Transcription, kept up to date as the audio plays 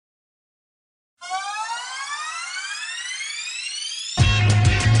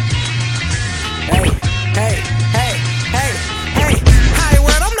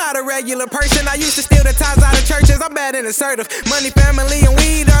regular person. I used to steal the tithes out of churches. I'm bad and assertive. Money, family, and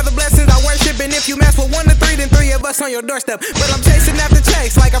weed are the blessings I worship. And if you mess with 1 to 3, then 3 of us on your doorstep. But I'm chasing after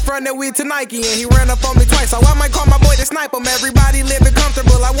checks like I fronted weed to Nike, and he ran up on me twice. So I might call my boy to snipe him. Everybody living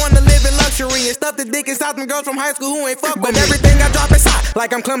comfortable. I wanna live in luxury and stuff the dick inside them girls from high school who ain't fuck with me. But everything I drop is hot,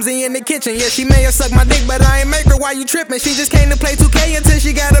 like I'm clumsy in the kitchen. Yeah, she may have sucked my dick, but I ain't make her. Why you tripping? She just came to play 2K until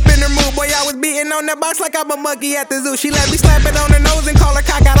she got up in her mood. Boy, I was beating on that box like I'm a monkey at the zoo. She let me slap it on her nose and call her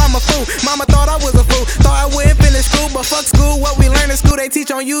cock out. I'm a fool. Mama thought I was a fool. Thought I wouldn't finish school, but fuck school. What we learn in school, they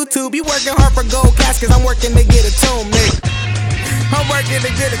teach on YouTube. You working hard for gold caskets, I'm working to get a tune, nigga. I'm working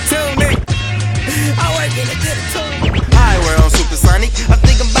to get a tune, nigga. I'm working to get a tune. Hi, we're on Supersonic. I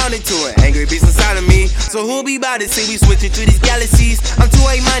think I'm bound into it. Angry beast inside of me. So who'll be about to say we switching through these galaxies? I'm too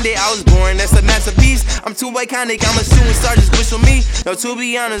minded, I was born, that's a masterpiece. I'm too iconic, I'm a shooting star, just wish on me. No, to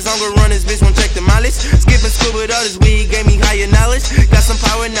be honest, I'm gonna run this bitch, won't check the mileage. Skipping school with all this weed, gave me higher knowledge. Got some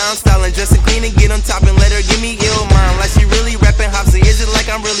power now, I'm styling, dressing clean and get on top and let her give me ill mind. Like she really rapping hops, and is it like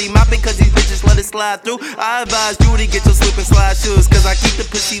I'm really mopping? Cause these bitches let it slide through. I advise you to get your slip and slide shoes, cause I keep the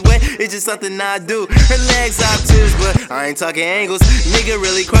pussy wet, it's just something I do. Her legs obtuse, but I ain't talking angles. Nigga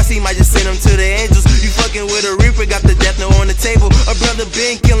really crusty, might just send him to the angels. You fucking with a reaper, got the death note on the table. A brother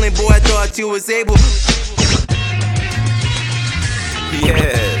been killing, boy, I thought you was able. Yeah,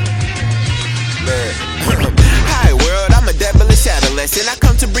 man. Hi world, I'm a devilish adolescent. I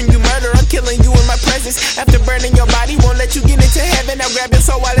come to bring you murder, I'm killing you in my presence. After burning your body, won't let you get into heaven. I'll grab your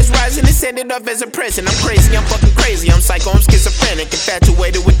soul while it's rising and send it off as a present. I'm crazy, I'm fucking crazy, I'm psycho, I'm schizophrenic,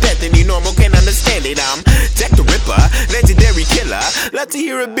 infatuated with death, and you normal can't understand it. I'm Jack the Ripper, legendary killer. Love to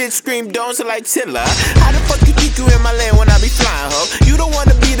hear a bitch scream, don't like Tiller. How the fuck you think you in my land when I be flying, ho? You don't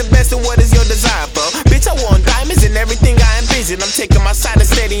wanna be the best, and what is your desire for? Bitch, I want diamonds and everything I envision. I'm taking my side and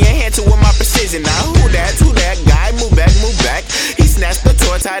steady and handle with my precision. Now who that guy? Move back. He snatched the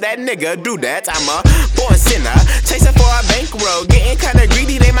torch, how that nigga do that? I'm a born sinner, chasing for a bankroll. Getting kinda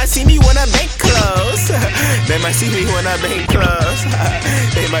greedy, they might see me when I bank close. They might see me when I bank close.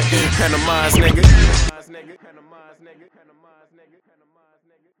 They might Panama's nigga.